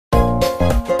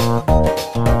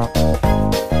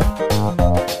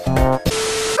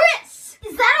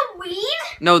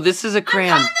No, this is a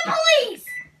crayon. I'm calling the police!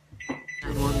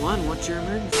 911, what's your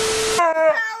emergency?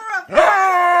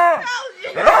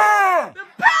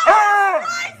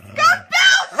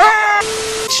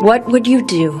 What would you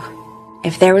do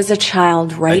if there was a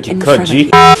child right in front of you?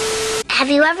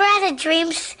 Have you ever had a dream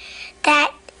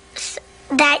that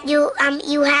you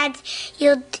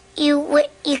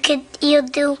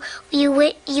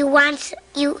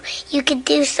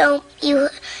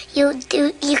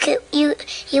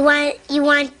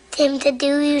want him to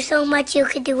do you so much you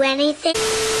could do anything?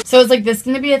 So is like this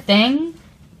gonna be a thing?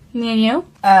 Me and you?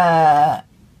 My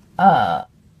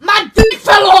dick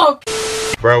fell off!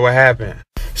 Bro, what happened?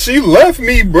 She left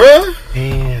me, bruh.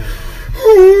 Damn.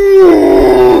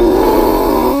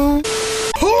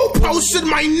 Who posted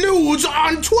my nudes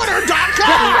on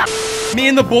Twitter.com? Me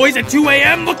and the boys at 2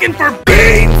 a.m. looking for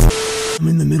beans! I'm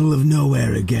in the middle of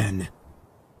nowhere again.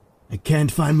 I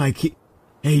can't find my key.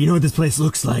 Hey, you know what this place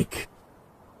looks like?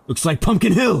 Looks like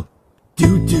Pumpkin Hill.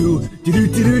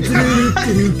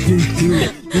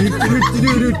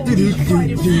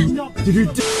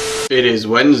 It is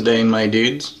Wednesday, my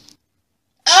dudes.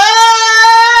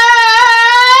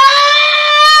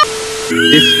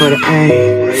 This for the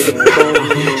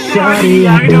Shawty,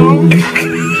 I know.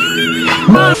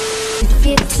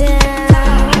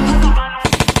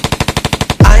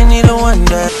 I need a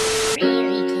wonder.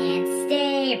 Really can't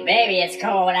stay, baby, it's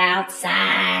cold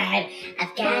outside.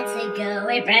 I've got to go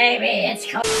away, baby, it's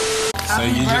cold. So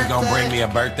you just gonna bring me a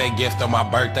birthday gift on my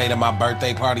birthday to my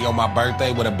birthday party on my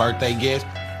birthday with a birthday gift?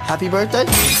 Happy birthday?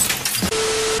 I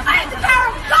have the power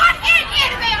of God and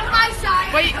anime on my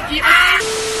side! Wait,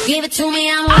 Give it to me,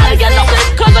 I want I get no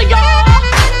sleep cause of y'all!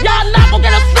 Y'all not gonna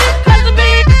get a sleep cause of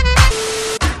me!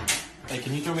 Hey,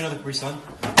 can you throw me another Capri Sun?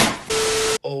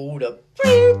 Hold up.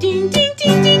 ding ding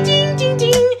ding ding ding ding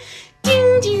ding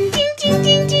ding ding ding ding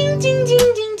ding ding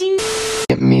ding ding ding.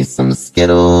 Get me some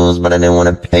Skittles, but I didn't want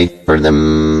to pay for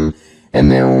them. And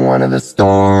then one of the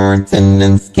store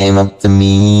attendants came up to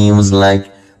me and was like,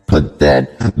 put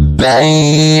that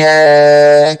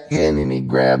back. And then he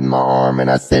grabbed my arm and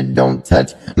I said, don't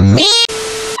touch me.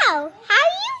 Hello, how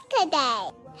are you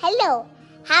today? Hello,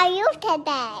 how are you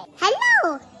today?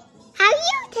 Hello, how are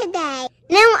you today?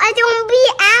 No, I don't be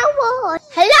owl.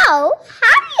 Hello,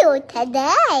 how are you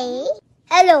today?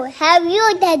 Hello, how are you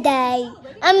today?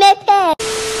 I'm a pet.